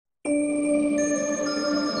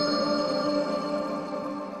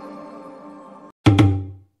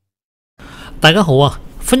大家好啊，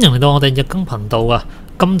歡迎嚟到我哋日更頻道啊。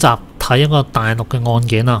今集睇一個大陸嘅案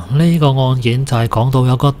件啊，呢個案件就係講到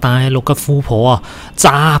有個大陸嘅富婆啊，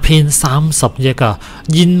詐騙30億啊，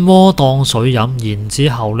燕窩當水飲，然之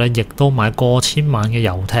後呢亦都買過千萬嘅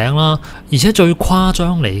遊艇啦，而且最誇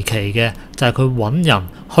張離奇嘅就係佢揾人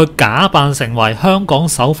去假扮成為香港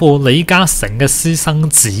首富李嘉誠嘅私生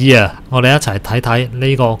子啊！我哋一齊睇睇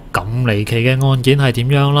呢個咁離奇嘅案件係點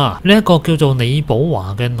樣啦。呢一個叫做李寶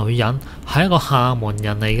華嘅女人係一個廈門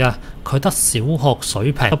人嚟㗎，佢得小學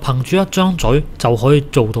水平，憑住一張嘴就可以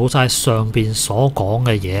做到晒上邊所講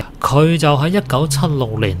嘅嘢。佢就喺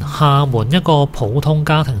1976年廈門一個普通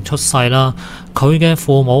家庭出世啦。佢嘅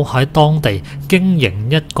父母喺當地經營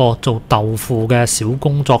一個做豆腐嘅小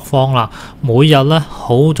工作坊啦，每日呢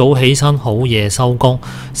好早起身，好夜收工，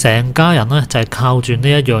成家人呢就係靠住呢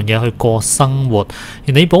一樣嘢去過生活。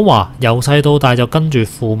而李寶華由細到大就跟住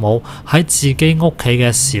父母喺自己屋企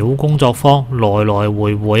嘅小工作坊來來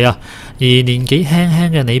回回啊。而年紀輕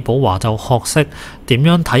輕嘅李寶華就學識點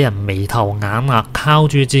樣睇人眉頭眼額，靠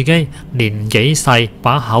住自己，年紀細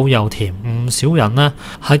把口又甜，唔少人呢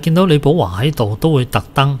係見到李寶華喺度都會特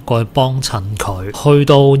登過去幫襯佢。去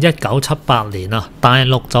到1978年啊，大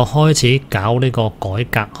陸就開始搞呢個改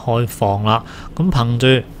革開放啦。咁憑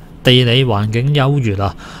住地理環境優越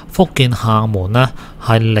啊，福建廈門呢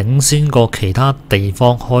係領先過其他地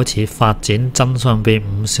方開始發展，鎮上邊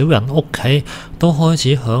唔少人屋企都開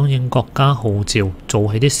始響應國家號召，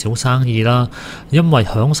做起啲小生意啦。因為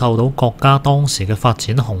享受到國家當時嘅發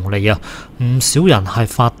展紅利啊，唔少人係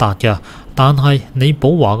發達嘅。但係李寶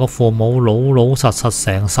華嘅父母老老實實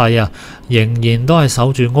成世啊，仍然都係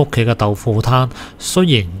守住屋企嘅豆腐攤，雖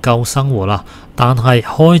然夠生活啦，但係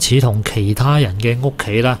開始同其他人嘅屋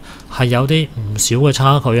企呢係有啲唔少嘅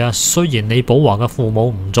差距啊。雖然李寶華嘅父母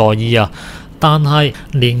唔在意啊，但係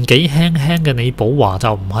年紀輕輕嘅李寶華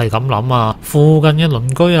就唔係咁諗啊。附近嘅鄰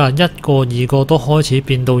居啊，一個二個都開始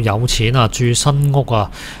變到有錢啊，住新屋啊，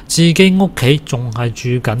自己屋企仲係住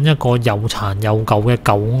緊一個又殘又舊嘅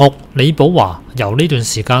舊屋。李寶華由呢段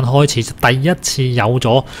時間開始，第一次有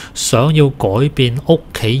咗想要改變屋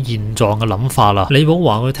企現狀嘅諗法啦。李寶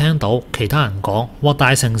華佢聽到其他人講話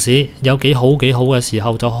大城市有幾好嘅時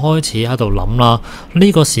候，就開始喺度諗啦。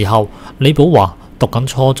呢個時候李寶華讀緊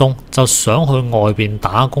初中，就想去外邊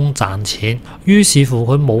打工賺錢，於是乎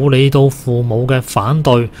佢冇理到父母嘅反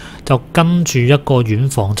對，就跟住一個遠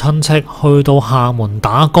房親戚去到廈門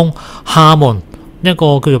打工。廈門一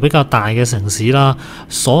個叫做比較大嘅城市啦，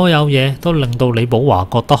所有嘢都令到李寶華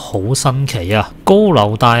覺得好新奇啊！高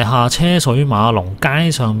樓大廈、車水馬龍，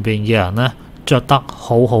街上邊嘅人呢着得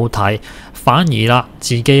好好睇，反而啦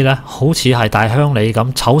自己呢好似係大鄉里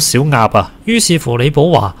咁醜小鴨啊！於是乎李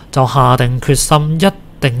寶華就下定決心，一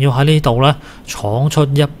定要喺呢度呢闖出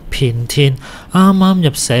一片天。啱啱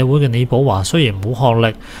入社會嘅李寶華雖然冇學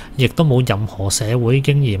歷，亦都冇任何社會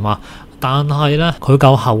經驗啊，但係呢，佢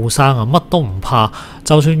夠後生啊，乜都唔怕，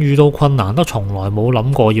就算遇到困難都從來冇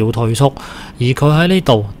諗過要退縮。而佢喺呢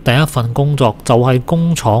度第一份工作就係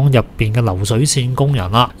工廠入邊嘅流水線工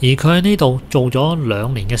人啦。而佢喺呢度做咗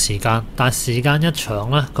2年嘅時間，但時間一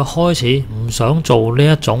長呢，佢開始唔想做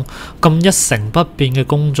呢一種咁一成不變嘅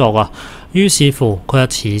工作啊。於是乎佢就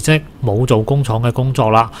辭職，冇做工廠嘅工作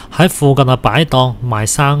啦，喺附近啊擺檔賣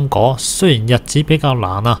生果。雖然日子比較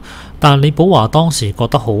難啊，但李寶華當時覺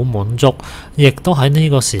得好滿足，亦都喺呢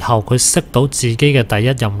個時候佢識到自己嘅第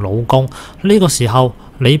一任老公。呢個時候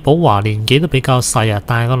李寶華年紀都比較細啊，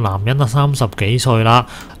但係個男人啊30幾歲啦。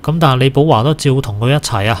咁但係李寶華都照同佢一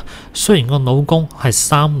齊啊。雖然個老公係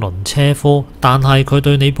3輪車夫，但係佢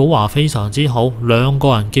對李寶華非常之好。兩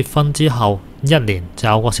個人結婚之後1年就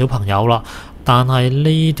有個小朋友啦。但係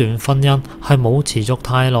呢段婚姻係冇持續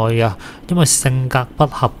太耐嘅，因為性格不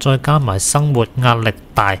合，再加埋生活壓力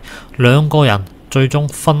大，兩個人最終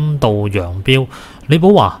分道揚鑣。李寶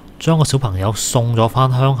華將個小朋友送咗返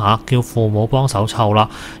鄉下，叫父母幫手湊啦。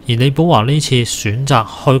而李寶華呢次選擇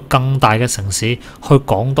去更大嘅城市，去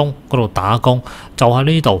廣東嗰度打工，就喺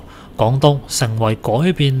呢度。廣東成為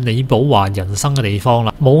改變李寶華人生嘅地方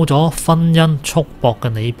啦。冇咗婚姻束縛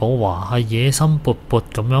嘅李寶華係野心勃勃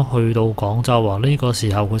咁樣去到廣州啊！呢個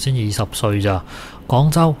時候佢先20歲咋。廣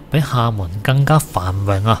州比廈門更加繁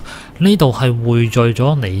榮啊！呢度係匯聚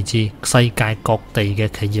咗嚟自世界各地嘅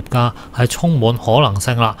企業家，係充滿可能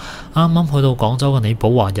性啦。啱啱去到廣州嘅李寶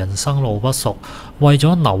華人生路不熟，為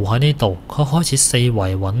咗留喺呢度，佢開始四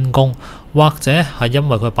圍揾工，或者係因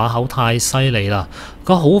為佢把口太犀利啦，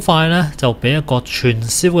佢好快呢就俾一個傳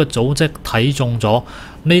銷嘅組織睇中咗。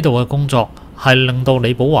呢度嘅工作係令到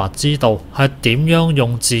李寶華知道係點樣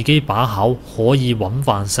用自己把口可以揾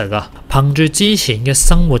飯食啊！憑住之前嘅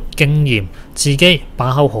生活經驗，自己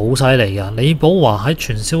把口好犀利嘅。李寶華喺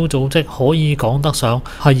傳銷組織可以講得上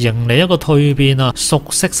係迎嚟一個蛻變啊！熟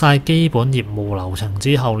悉晒基本業務流程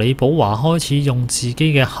之後，李寶華開始用自己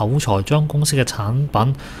嘅口才將公司嘅產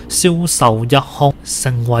品銷售一空，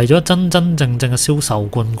成為咗真真正正嘅銷售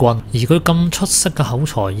冠軍。而佢咁出色嘅口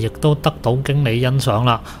才，亦都得到經理欣賞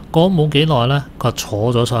啦。過咗冇幾耐呢，佢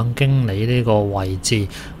坐咗上經理呢個位置。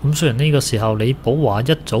咁雖然呢個時候李寶華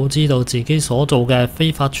一早知道自己所做嘅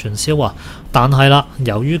非法傳銷啊，但係啦，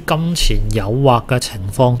由於金錢誘惑嘅情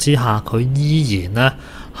況之下，佢依然呢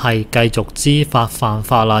係繼續知法犯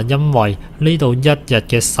法啦。因為呢度一日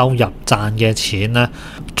嘅收入賺嘅錢呢，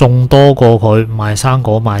仲多過佢賣生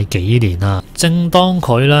果賣幾年啊。正當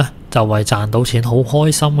佢呢就為賺到錢好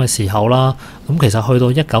開心嘅時候啦，咁其實去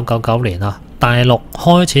到1999年啊，大陸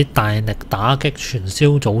開始大力打擊傳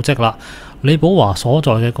銷組織啦。李寶華所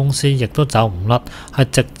在嘅公司亦都走唔甩，係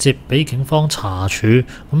直接俾警方查處。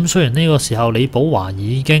咁雖然呢個時候李寶華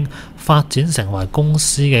已經發展成為公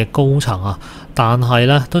司嘅高層啊，但係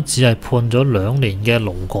呢都只係判咗2年嘅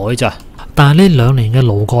勞改咋。但係呢2年嘅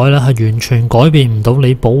勞改呢，係完全改變唔到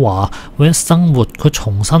李寶華為咗生活，佢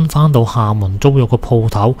重新翻到廈門租咗個鋪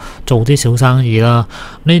頭做啲小生意啦。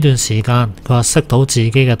呢段時間佢話識到自己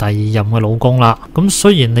嘅第2任嘅老公啦。咁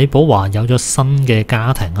雖然李寶華有咗新嘅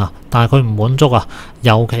家庭啊，但係佢唔滿足啊，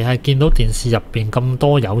尤其係見到電視入邊咁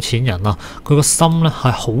多有錢人啊，佢個心呢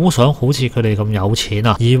係好想好似佢哋咁有錢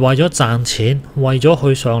啊。而為咗賺錢，為咗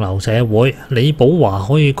去上流社會，李寶華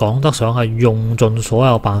可以講得上係用盡所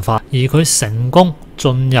有辦法。而佢成功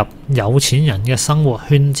進入有錢人嘅生活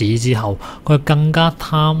圈子之後，佢更加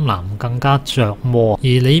貪婪，更加着魔。而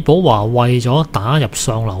李寶華為咗打入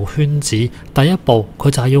上流圈子，第一步佢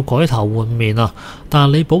就係要改頭換面啊。但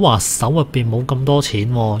係李寶華手入邊冇咁多錢，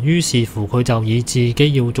於是乎佢就以自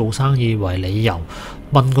己要做生意為理由，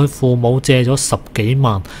問佢父母借咗10幾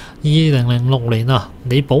萬。2006年啊，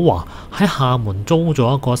李寶華喺廈門租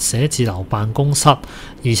咗一個寫字樓辦公室，而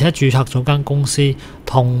且註冊咗間公司，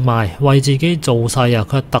同埋為自己造勢啊，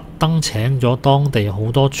佢特登請咗當地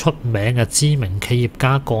好多出名嘅知名企業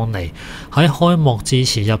家過嚟。喺開幕致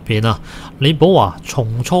辭入邊啊，李寶華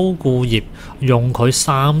重操故業，用佢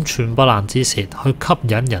3寸不爛之舌去吸引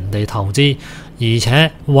人哋投資。而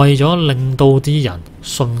且為咗令到啲人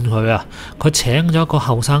信佢啊，佢請咗一個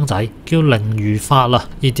後生仔叫寧如發啦。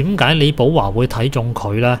而點解李寶華會睇中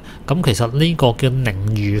佢呢？咁其實呢個叫寧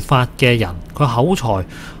如發嘅人，佢口才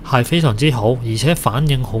係非常之好，而且反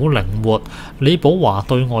應好靈活。李寶華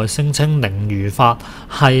對外聲稱寧如發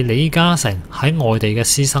係李嘉誠喺外地嘅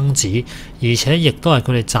私生子，而且亦都係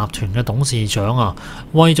佢哋集團嘅董事長啊。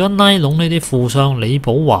為咗拉攏呢啲富商，李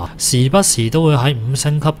寶華時不時都會喺5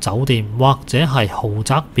星級酒店或者係豪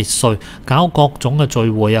宅別墅搞各種嘅聚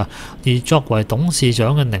會啊。而作為董事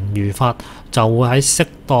長嘅寧如發就會喺適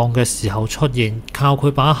當嘅時候出現，靠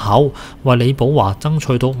佢把口為李寶華爭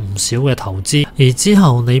取到唔少嘅投資。而之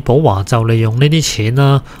後李寶華就利用呢啲錢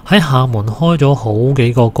啦，喺廈門開咗好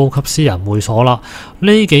幾個高級私人會所啦。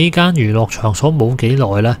呢幾間娛樂場所冇幾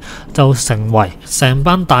耐呢，就成為成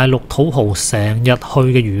班大陸土豪成日去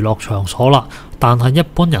嘅娛樂場所啦。但係一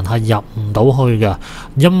般人係入唔到去嘅，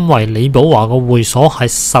因為李寶華個會所係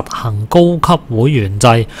實行高級會員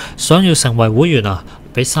制，想要成為會員啊，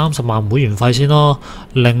俾30萬會員費先咯。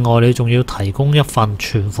另外你仲要提供一份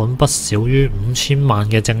存款不少於5000萬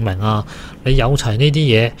嘅證明啊，你有齊呢啲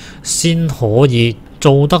嘢先可以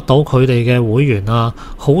做得到佢哋嘅會員啊。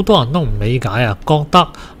好多人都唔理解啊，覺得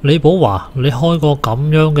李寶華你開個咁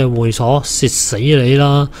樣嘅會所蝕死你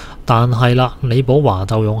啦。但係啦，李寶華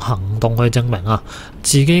就用行動去證明啊，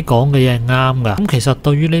自己講嘅嘢係啱㗎。咁其實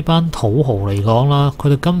對於呢班土豪嚟講啦，佢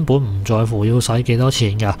哋根本唔在乎要使幾多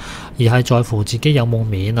錢㗎，而係在乎自己有冇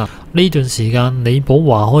面啊。呢段時間李寶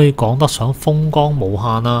華可以講得上風光無限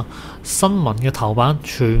啊，新聞嘅頭版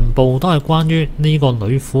全部都係關於呢個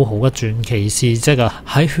女富豪嘅傳奇事蹟啊。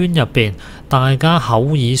喺圈入邊大家口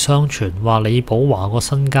耳相傳話李寶華個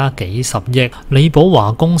身家幾十億。李寶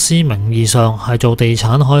華公司名義上係做地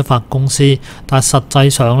產開發公司，但實際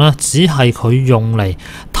上呢，只係佢用嚟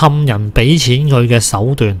氹人俾錢佢嘅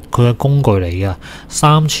手段，佢嘅工具嚟嘅。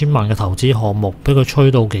3000萬嘅投資項目俾佢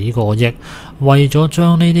吹到幾個億，為咗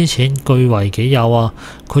將呢啲錢據為己有啊，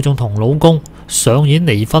佢仲同老公上演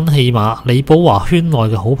離婚戲碼。李寶華圈內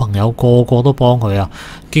嘅好朋友個個都幫佢啊，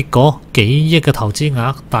結果幾億嘅投資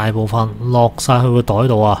額大部分落晒去個袋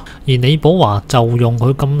度啊。而李寶華就用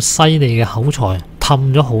佢咁犀利嘅口才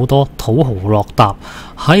氹咗好多土豪落搭。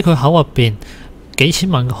喺佢口入邊幾千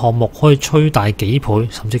萬嘅項目可以吹大幾倍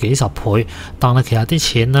甚至幾十倍，但係其實啲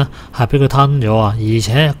錢呢係俾佢吞咗啊！而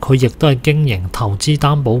且佢亦都係經營投資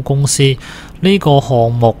擔保公司，呢個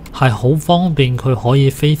項目係好方便佢可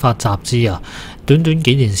以非法集資啊！短短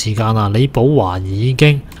幾年時間啊，李寶華已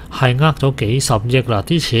經係呃咗幾十億啦，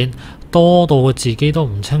啲錢多到佢自己都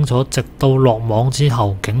唔清楚，直到落網之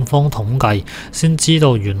後，警方統計先知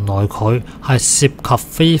道原來佢係涉及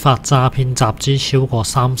非法詐騙集資超過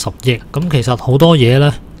30億。咁其實好多嘢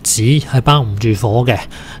呢，紙係包唔住火嘅。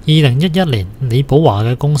2011年，李寶華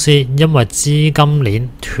嘅公司因為資金鏈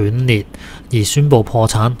斷裂而宣布破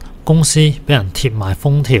產。公司俾人貼埋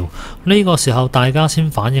封條，呢個時候大家先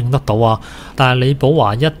反應得到啊！但係李寶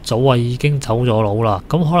華一早啊已經走咗佬啦，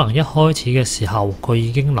咁可能一開始嘅時候佢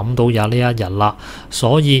已經諗到有呢一日啦，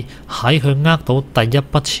所以喺佢呃到第一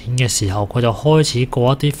筆錢嘅時候，佢就開始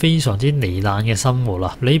過一啲非常之糜爛嘅生活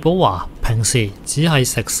啦。李寶華平時只係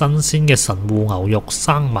食新鮮嘅神戶牛肉、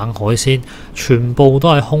生猛海鮮，全部都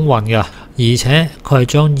係空運嘅，而且佢係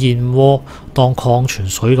將燕窩當礦泉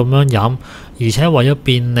水咁樣飲。而且為咗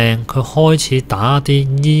變靚，佢開始打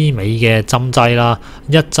啲醫美嘅針劑啦，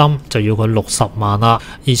一針就要佢60萬啦。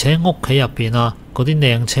而且屋企入邊啊，嗰啲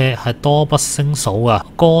靚車係多不勝數啊，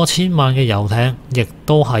過千萬嘅遊艇亦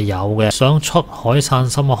都係有嘅。想出海散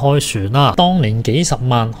心啊，開船啦。當年幾十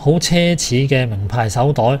萬好奢侈嘅名牌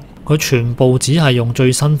手袋，佢全部只係用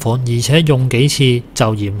最新款，而且用幾次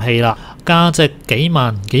就嫌棄啦。價值幾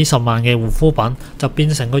萬、幾十萬嘅護膚品就變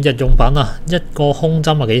成個日用品啊！一個空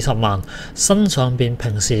針啊幾十萬，身上邊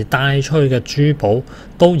平時帶出去嘅珠寶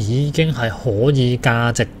都已經係可以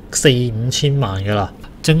價值4-5千萬㗎啦。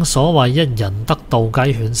正所謂一人得道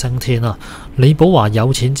雞犬升天啊！李寶華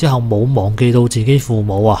有錢之後冇忘記到自己父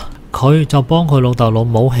母啊！佢就幫佢老豆老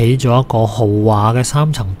母起咗一個豪華嘅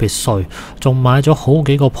3層別墅，仲買咗好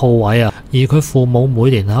幾個鋪位啊！而佢父母每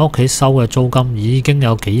年喺屋企收嘅租金已經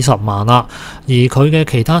有幾十萬啦。而佢嘅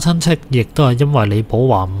其他親戚亦都係因為李寶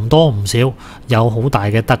華唔多唔少有好大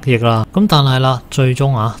嘅得益啦。咁但係啦，最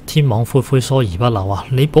終啊，天網恢恢疏而不漏啊！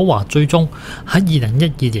李寶華最終喺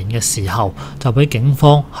2012年嘅時候就俾警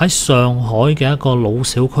方喺上海嘅一個老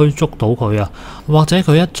小區捉到佢啊！或者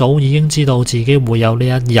佢一早已經知道自己會有呢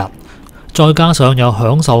一日。再加上又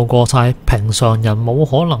享受過晒平常人冇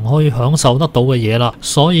可能可以享受得到嘅嘢啦，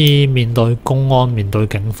所以面對公安、面對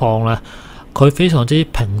警方呢，佢非常之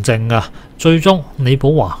平靜啊。最終李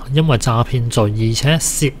寶華因為詐騙罪，而且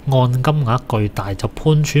涉案金額巨大，就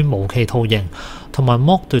判處無期徒刑同埋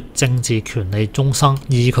剝奪政治權利終生，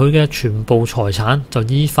而佢嘅全部財產就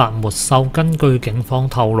依法沒收。根據警方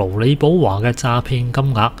透露，李寶華嘅詐騙金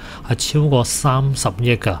額係超過30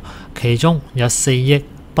億㗎，其中有4億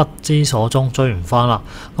不知所蹤，追唔返啦。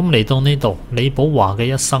咁嚟到呢度，李寶華嘅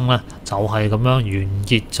一生呢，就係咁樣完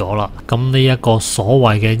結咗啦。咁呢一個所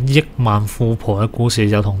謂嘅億萬富婆嘅故事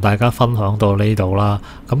就同大家分享到呢度啦。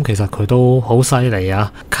咁其實佢都好犀利啊，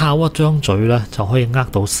靠一張嘴呢就可以呃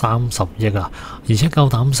到30億啊！而且夠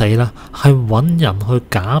膽死啦，係揾人去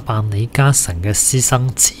假扮李嘉誠嘅私生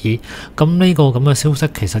子。咁呢個咁嘅消息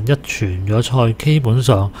其實一傳咗出去，基本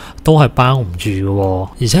上都係包唔住嘅喎。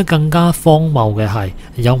而且更加荒謬嘅係，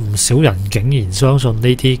有唔少人竟然相信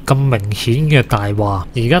呢啲咁明顯嘅大話。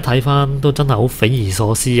而家睇翻都真係好匪夷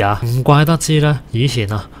所思啊！唔怪得知呢，以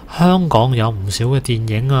前啊，香港有唔少嘅電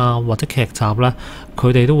影啊或者劇集呢，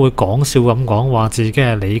佢哋都會講笑咁講話自己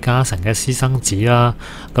係李嘉誠嘅私生子啦。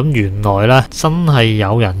咁原來呢，真係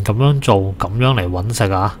有人咁樣做，咁樣嚟揾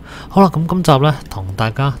食啊！好啦，咁今集呢，同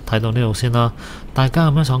大家睇到呢度先啦。大家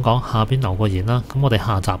有咩想講，下邊留個言啦。咁我哋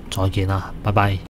下集再見啦，拜拜。